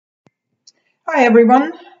Hi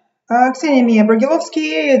everyone, Ksenia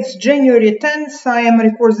Bragilovsky. It's January 10th. I am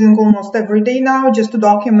recording almost every day now just to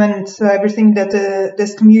document everything that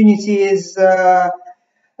this community is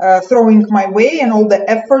throwing my way and all the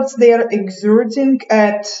efforts they are exerting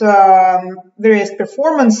at various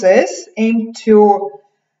performances aimed to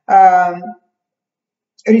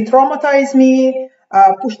re-traumatize me,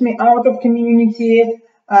 push me out of community,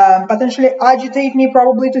 potentially agitate me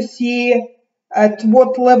probably to see at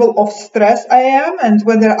what level of stress I am and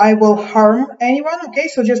whether I will harm anyone. Okay,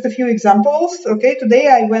 so just a few examples. Okay, today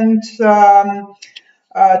I went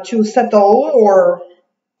to settle or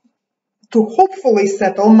to hopefully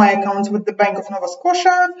settle my accounts with the Bank of Nova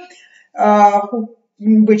Scotia,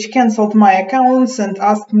 which cancelled my accounts and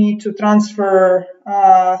asked me to transfer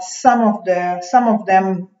some of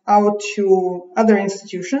them out to other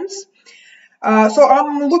institutions. So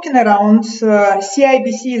I'm looking around.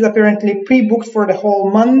 CIBC is apparently pre-booked for the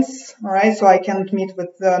whole month, all right? So I can't meet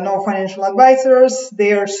with no financial advisors.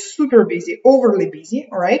 They are super busy, overly busy,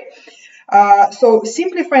 all right? So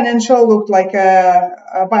Simply Financial looked like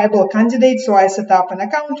a viable candidate, so I set up an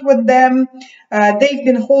account with them. They've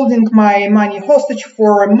been holding my money hostage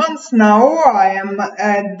for months now. I am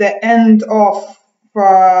at the end of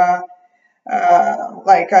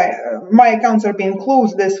my accounts are being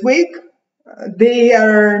closed this week. They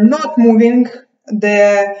are not moving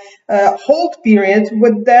the hold period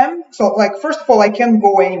with them. So, like, first of all, I can't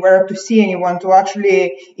go anywhere to see anyone to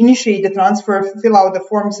actually initiate the transfer, fill out the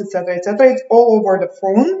forms, etc., etc. It's all over the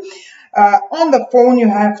phone. On the phone, you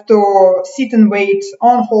have to sit and wait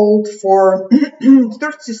on hold for 30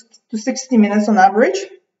 to 60 minutes on average.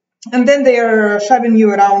 And then they are shoving you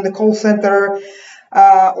around the call center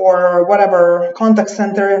or whatever contact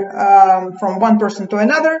center from one person to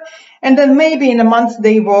another. And then maybe in a month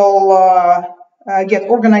they will get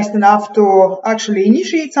organized enough to actually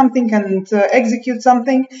initiate something and execute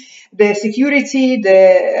something. The security,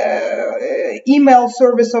 the email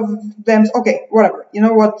service of them, okay, whatever. You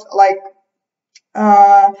know what, like,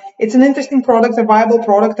 it's an interesting product, a viable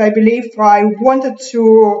product, I believe. I wanted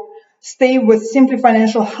to stay with Simply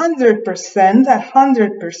Financial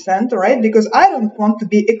 100%, right? Because I don't want to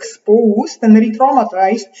be exposed and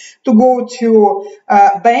re-traumatized to go to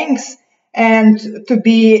banks and to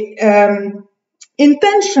be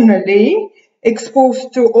intentionally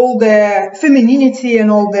exposed to all the femininity and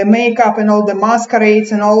all the makeup and all the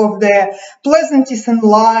masquerades and all of the pleasantries in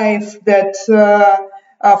life that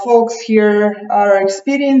folks here are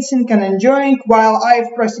experiencing and enjoying, while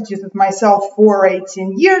I've prostituted myself for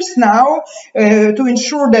 18 years now to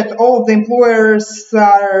ensure that all of the employers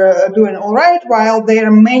are doing all right, while there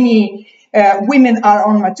are many women are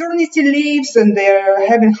on maternity leaves and they're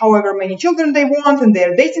having however many children they want and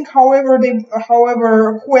they're dating whoever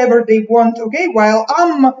they want, okay, while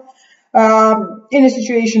I'm in a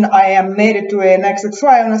situation I am married to an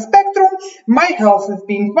XXY on a spectrum, my health is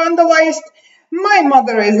being vandalized. My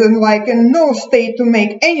mother is in no state to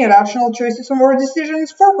make any rational choices or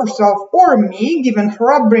decisions for herself or me, given her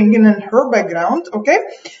upbringing and her background, okay?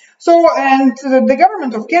 So, and the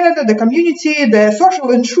government of Canada, the community, the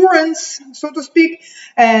social insurance, so to speak,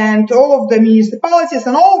 and all of the municipalities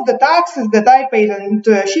and all of the taxes that I paid and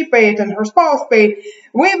she paid and her spouse paid,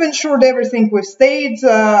 we've ensured everything. We've stayed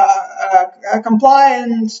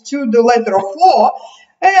compliant to the letter of law,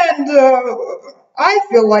 and I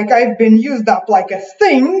feel like I've been used up like a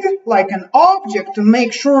thing, like an object, to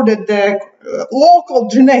make sure that the local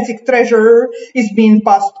genetic treasure is being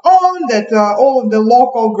passed on, that all of the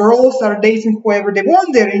local girls are dating whoever they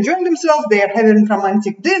want, they're enjoying themselves, they're having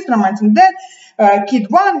romantic this, romantic that, kid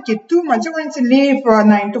 1, kid 2, maternity leave,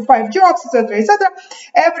 9 to 5 jobs, etc., etc.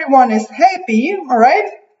 Everyone is happy, all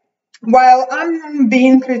right, while I'm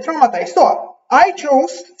being re-traumatized. So I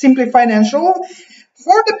chose Simply Financial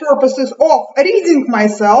for the purposes of ridding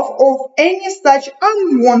myself of any such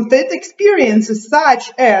unwanted experiences,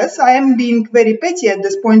 such as, I am being very petty at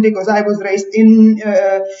this point because I was raised in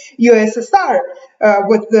USSR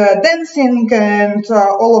with the dancing and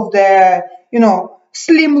all of the,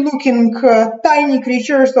 slim-looking tiny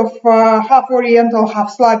creatures of half oriental,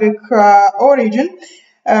 half Slavic origin.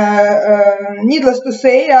 Needless to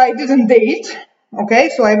say, I didn't date. Okay,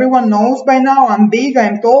 so everyone knows by now I'm big,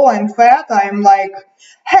 I'm tall, I'm fat, I'm like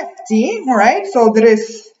hefty, all right? So there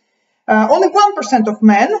is only 1% of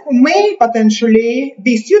men who may potentially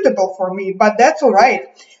be suitable for me, but that's all right.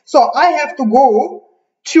 So I have to go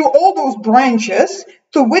to all those branches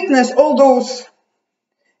to witness all those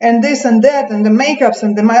and this and that and the makeups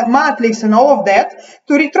and the matlix and all of that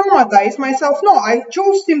to re-traumatize myself. No, I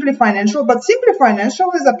chose Simply Financial, but Simply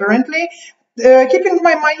Financial is apparently keeping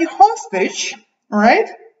my money hostage, all right?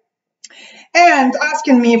 and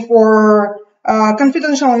asking me for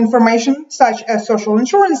confidential information such as social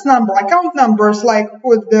insurance number, account numbers, like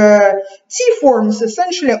with the T forms,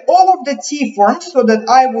 essentially all of the T forms, so that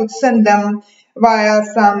I would send them via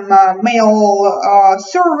some mail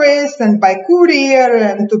service and by courier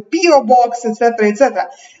and to PO box, etc., etc.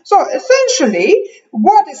 So essentially,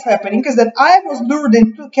 what is happening is that I was lured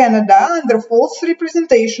into Canada under false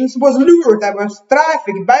representations. I was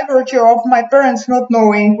trafficked by virtue of my parents not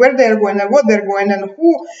knowing where they're going and what they're going and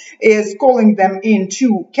who is calling them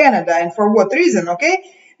into Canada and for what reason, okay?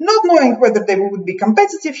 Not knowing whether they would be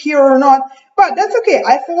competitive here or not, but that's okay.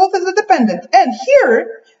 I followed as a dependent. And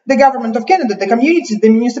here, the government of Canada, the communities, the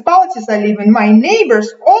municipalities I live in, my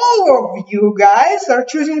neighbors, all of you guys are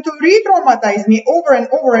choosing to re-traumatize me over and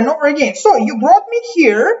over and over again. So you brought me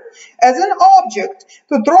here as an object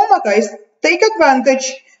to traumatize, take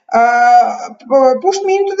advantage, push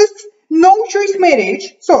me into this no-choice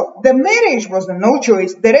marriage. So the marriage was a no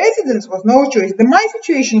choice, the residence was no choice, my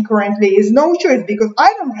situation currently is no choice because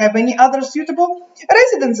I don't have any other suitable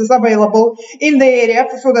residences available in the area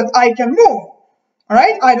so that I can move. All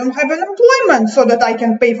right, I don't have an employment so that I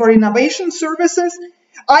can pay for innovation services.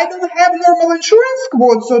 I don't have normal insurance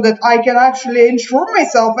quotes so that I can actually insure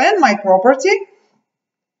myself and my property.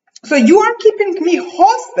 So you are keeping me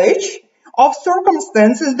hostage of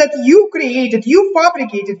circumstances that you created, you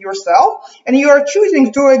fabricated yourself, and you are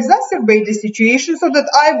choosing to exacerbate the situation so that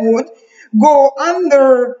I would go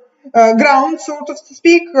underground, so to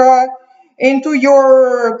speak, into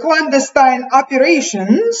your clandestine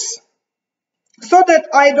operations, so that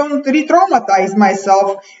I don't re-traumatize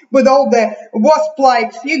myself with all the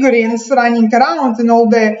wasp-like figurines running around and all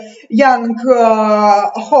the young,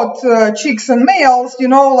 hot chicks and males, you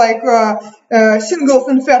know, like singles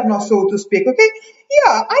inferno, so to speak, okay?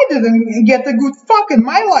 Yeah, I didn't get a good fuck in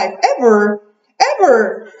my life, ever,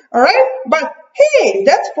 all right? But hey,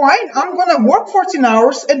 that's fine. I'm gonna work 14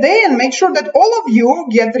 hours a day and make sure that all of you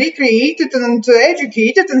get recreated and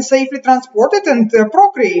educated and safely transported and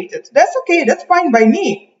procreated. That's okay. That's fine by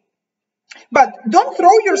me. But don't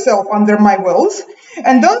throw yourself under my wheels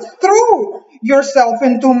and don't throw yourself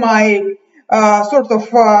into my sort of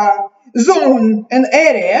zone and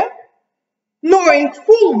area, knowing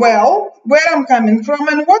full well where I'm coming from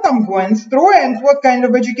and what I'm going through and what kind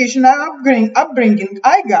of education and upbringing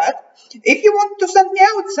I got. If you want to send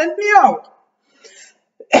me out.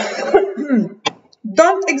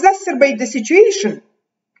 Don't exacerbate the situation.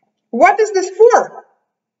 What is this for?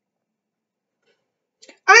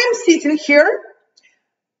 I'm sitting here.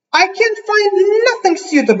 I can't find nothing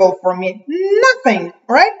suitable for me. Nothing,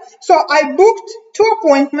 right? So I booked 2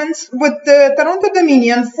 appointments with the Toronto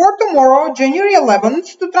Dominion for tomorrow, January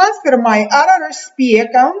 11th, to transfer my RRSP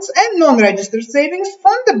accounts and non-registered savings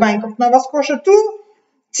from the Bank of Nova Scotia to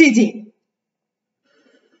TD.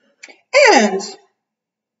 And,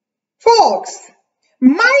 folks,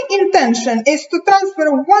 my intention is to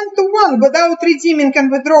transfer one-to-one without redeeming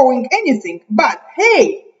and withdrawing anything. But,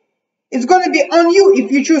 hey, it's going to be on you.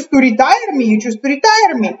 If you choose to retire me, you choose to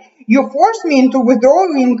retire me. You force me into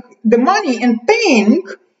withdrawing the money and paying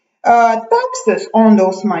taxes on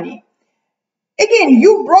those money. Again,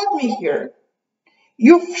 you brought me here.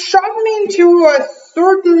 You've shoved me into a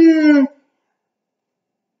certain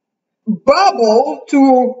bubble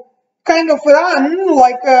to kind of run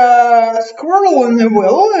like a squirrel in a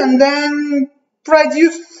wheel and then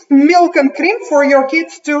produce milk and cream for your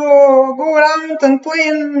kids to go around and play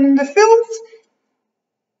in the fields.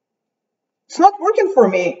 It's not working for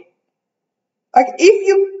me. Like, if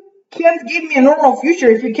you can't give me a normal future,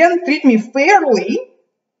 if you can't treat me fairly,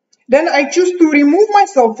 then I choose to remove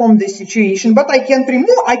myself from this situation. But I can't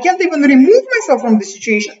even remove myself from this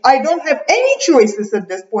situation. I don't have any choices at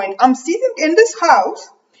this point. I'm sitting in this house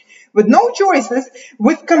with no choices,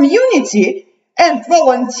 with community and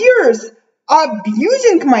volunteers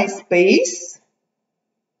abusing my space.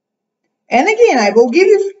 And again, I will give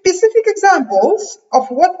you specific examples of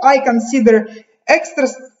what I consider extra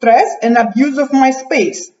stress and abuse of my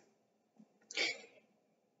space.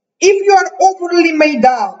 If you are overly made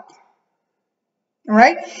up,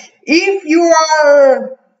 right? If you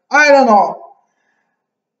are, I don't know,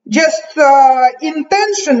 just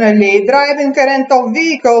intentionally driving a rental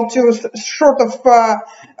vehicle to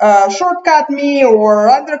shortcut me or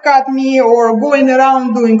undercut me or going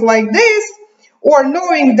around doing like this, or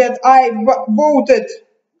knowing that I voted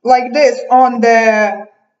like this on the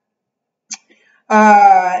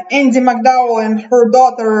Andy McDowell and her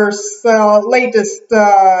daughter's latest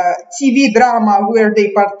TV drama where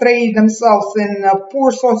they portray themselves in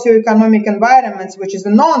poor socioeconomic environments, which is a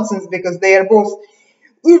nonsense because they are both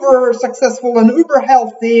uber successful and uber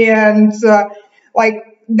healthy, and like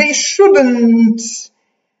they shouldn't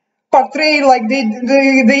portray like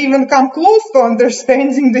they even come close to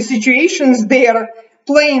understanding the situations they are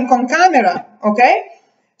playing on camera. Okay,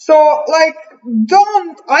 so like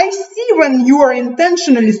I see when you are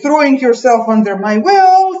intentionally throwing yourself under my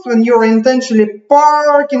wheels, when you're intentionally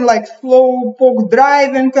parking like slow poke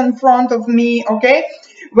driving in front of me. Okay,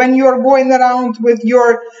 when you're going around with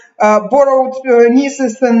your borrowed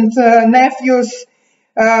nieces and nephews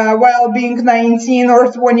while being 19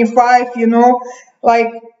 or 25, you know,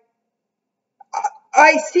 like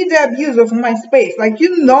I see the abuse of my space. Like,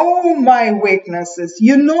 you know my weaknesses.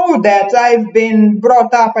 You know that I've been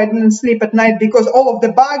brought up, I didn't sleep at night because all of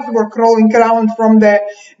the bugs were crawling around from the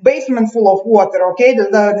basement full of water, okay?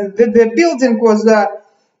 The building was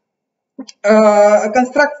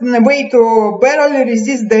constructed in a way to barely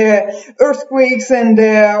resist the earthquakes and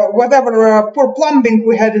whatever poor plumbing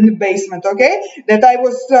we had in the basement, okay? That I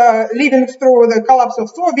was living through the collapse of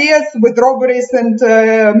Soviets with robberies and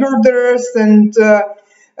murders and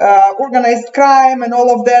organized crime and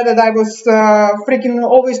all of that, that I was freaking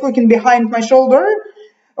always looking behind my shoulder,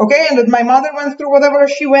 okay? And that my mother went through whatever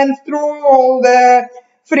she went through, all the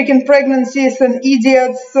freaking pregnancies and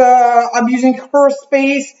idiots abusing her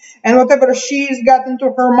space and whatever she's got into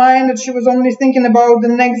her mind, that she was only thinking about the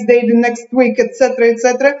next day, the next week, etc.,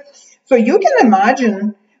 etc. So you can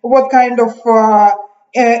imagine what kind of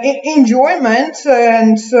enjoyment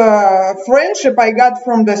and friendship I got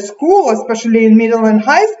from the school, especially in middle and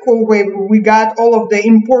high school, where we got all of the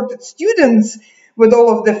imported students with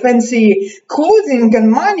all of the fancy clothing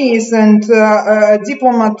and monies and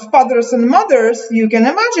diplomat fathers and mothers. You can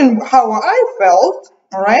imagine how I felt,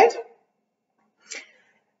 all right?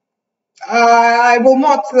 I will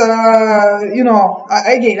not, you know,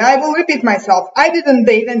 again, I will repeat myself. I didn't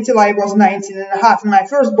date until I was 19 and a half. My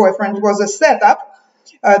first boyfriend was a setup.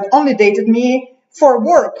 Only dated me for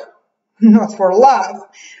work, not for love.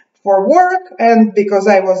 For work, and because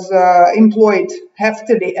I was employed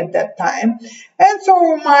heftily at that time. And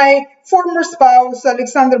so my former spouse,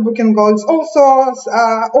 Alexander Bukengolz, also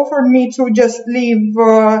offered me to just live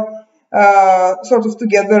sort of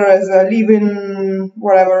together as a live-in,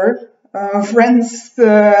 whatever, friends,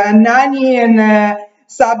 nanny and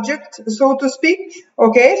subject, so to speak.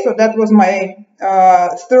 Okay, so that was my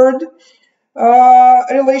third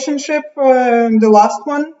relationship, the last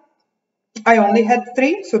one. I only had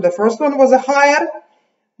 3, so the first one was a hire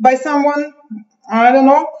by someone, I don't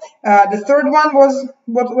know. The third one was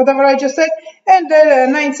whatever I just said, and the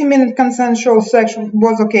 90-minute consensual sex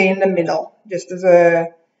was okay in the middle, just as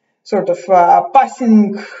a sort of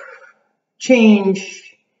passing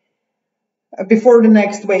change before the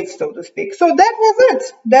next wave, so to speak. So that was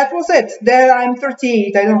it. That was it. There, I'm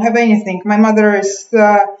 38. I don't have anything. My mother is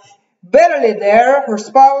barely there. Her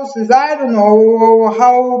spouse is, I don't know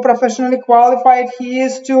how professionally qualified he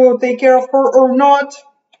is to take care of her or not.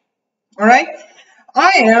 All right.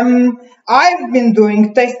 I've been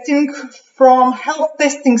doing testing from health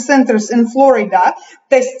testing centers in Florida,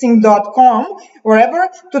 testing.com, wherever,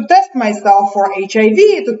 to test myself for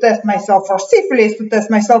HIV, to test myself for syphilis, to test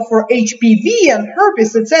myself for HPV and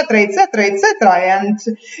herpes, etc., etc., etc., and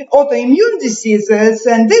autoimmune diseases,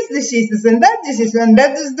 and this diseases, and that disease, and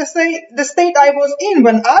that is the state I was in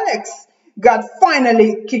when Alex got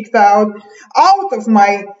finally kicked out of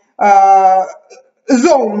my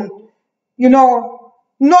zone, you know,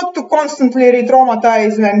 not to constantly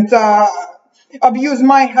re-traumatize and abuse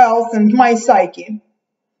my health and my psyche,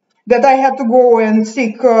 that I had to go and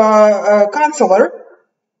seek a counselor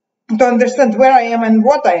to understand where I am and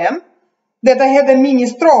what I am, that I had a mini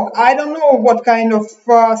stroke. I don't know what kind of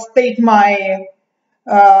state my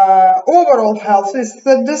overall health is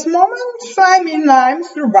at this moment. I mean, I'm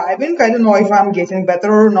surviving. I don't know if I'm getting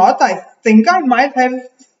better or not. I think I might have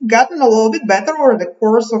gotten a little bit better over the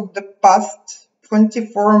course of the past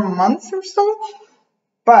 24 months or so.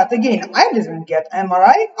 But again, I didn't get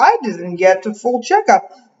MRI. I didn't get a full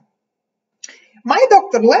checkup. My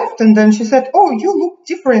doctor left, and then she said, oh, you look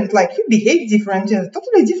different, like you behave different, you're a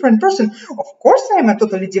totally different person. Of course I'm a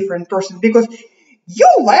totally different person, because you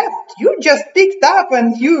left, you just picked up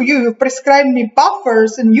and you prescribed me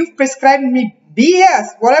puffers and you've prescribed me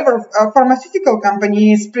BS, whatever pharmaceutical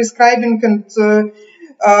company is prescribing and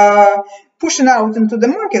pushing out into the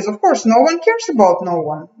markets. Of course, no one cares about no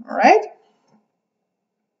one, all right?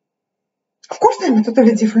 Of course, I'm a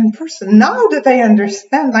totally different person. Now that I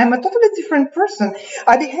understand, I'm a totally different person.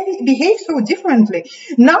 I behave so differently.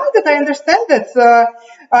 Now that I understand that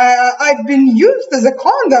I've been used as a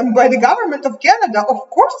condom by the government of Canada, of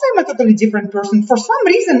course I'm a totally different person. For some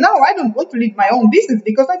reason now I don't want to lead my own business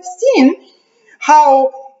because I've seen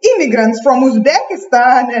how immigrants from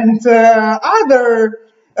Uzbekistan and other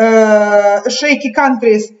shaky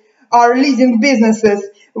countries are leading businesses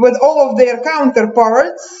with all of their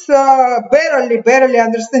counterparts, barely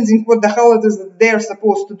understanding what the hell it is that they're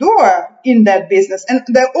supposed to do in that business. And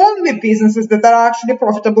the only businesses that are actually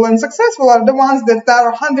profitable and successful are the ones that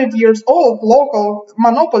are 100 years old, local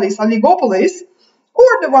monopolies, oligopolies,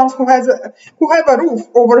 or the ones who have a roof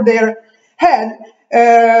over their head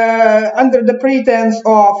under the pretense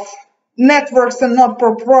of networks and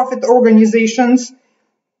not-for-profit organizations,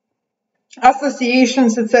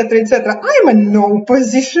 associations, etc., etc. I'm in no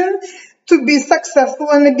position to be successful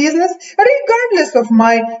in a business, regardless of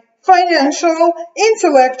my financial,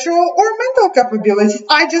 intellectual, or mental capabilities.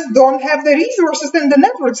 I just don't have the resources and the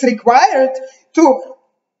networks required to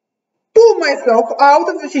pull myself out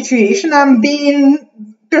of the situation I'm being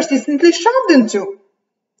persistently shoved into.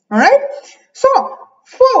 All right? So,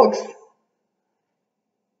 folks,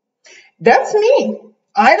 that's me.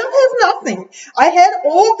 I don't have nothing. I had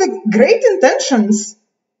all the great intentions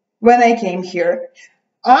when I came here.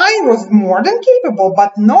 I was more than capable,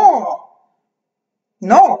 but no,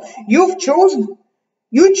 you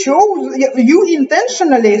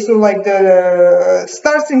intentionally, so like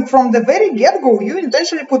starting from the very get-go, you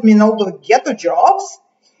intentionally put me in all the ghetto jobs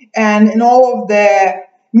and in all of the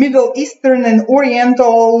Middle Eastern and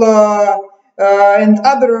Oriental and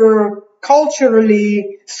other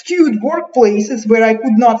culturally skewed workplaces where I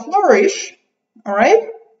could not flourish, all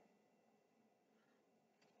right?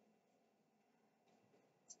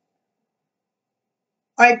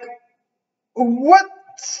 Like, what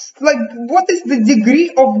is the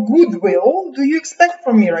degree of goodwill do you expect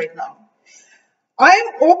from me right now?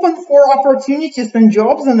 I'm open for opportunities and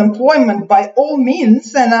jobs and employment by all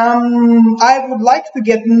means, and I would like to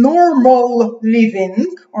get normal living,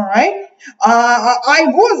 all right? I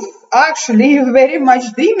was actually very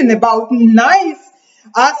much dreaming about nice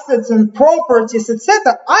assets and properties,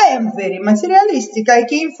 etc. I am very materialistic. I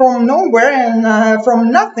came from nowhere and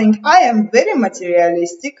from nothing. I am very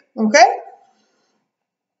materialistic, okay?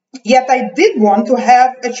 Yet I did want to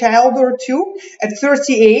have a child or two at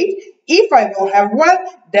 38. If I will have one,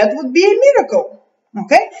 that would be a miracle.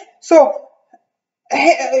 Okay? So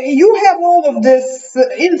you have all of this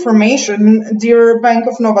information, dear Bank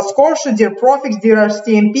of Nova Scotia, dear Profix, dear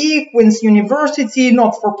RCMP, Queen's University,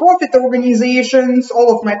 not-for-profit organizations,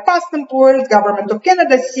 all of my past employers, Government of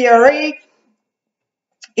Canada, CRA,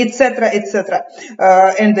 etc., etc.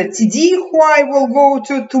 And the TD, who I will go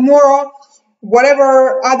to tomorrow,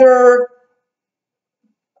 whatever other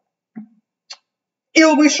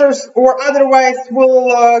ill-wishers or otherwise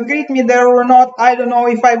will greet me there or not. I don't know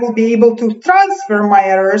if I will be able to transfer my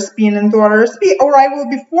RRSP into RRSP or I will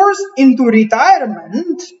be forced into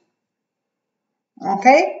retirement,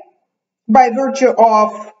 okay, by virtue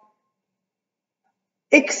of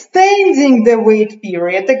extending the wait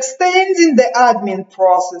period, extending the admin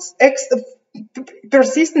process,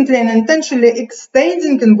 persistently and intentionally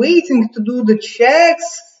extending and waiting to do the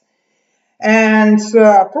checks and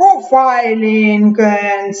profiling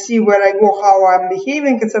and see where I go, how I'm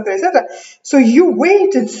behaving, etc., etc. So you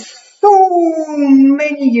waited so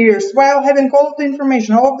many years while having all of the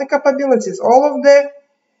information, all of the capabilities, all of the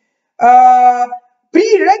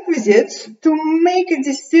prerequisites to make a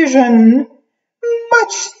decision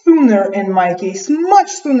much sooner. In my case, much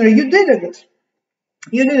sooner. You didn't.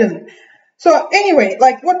 So anyway,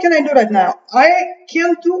 like, what can I do right now? I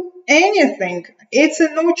can't do anything. It's a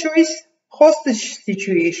no choice hostage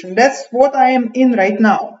situation. That's what I am in right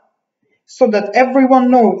now, so that everyone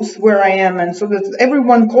knows where I am and so that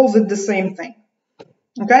everyone calls it the same thing.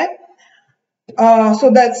 Okay? So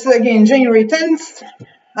that's again January 10th.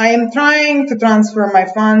 I am trying to transfer my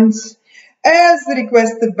funds as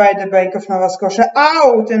requested by the Bank of Nova Scotia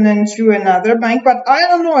out and into another bank, but I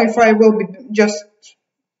don't know if I will be just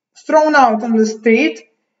thrown out on the street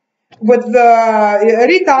with the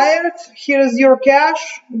retired, here's your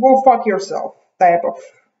cash, go fuck yourself type of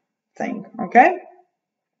thing, okay?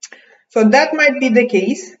 So that might be the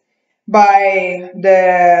case by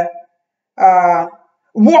the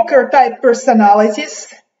Walker type personalities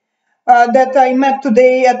that I met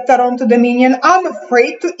today at Toronto Dominion. I'm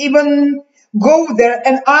afraid to even go there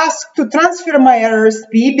and ask to transfer my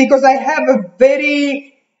RRSP because I have a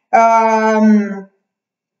very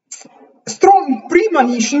strong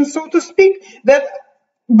premonition, so to speak, that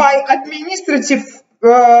by administrative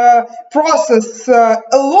process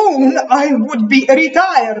alone, I would be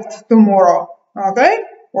retired tomorrow, okay,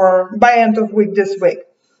 or by end of week this week.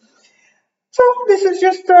 So this is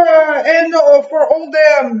just and for all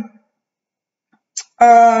the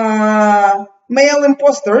male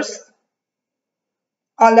imposters,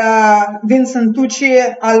 a la Vincent Tucci,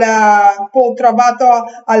 a la Paul Travato,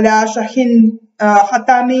 a la Shahin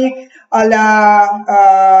Hatami, a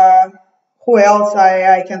la who else?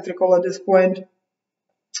 I can't recall at this point.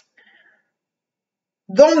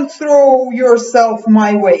 Don't throw yourself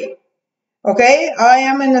my way. Okay, I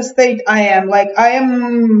am in a state.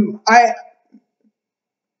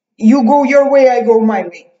 You go your way, I go my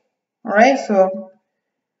way. All right, so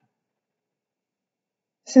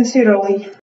sincerely.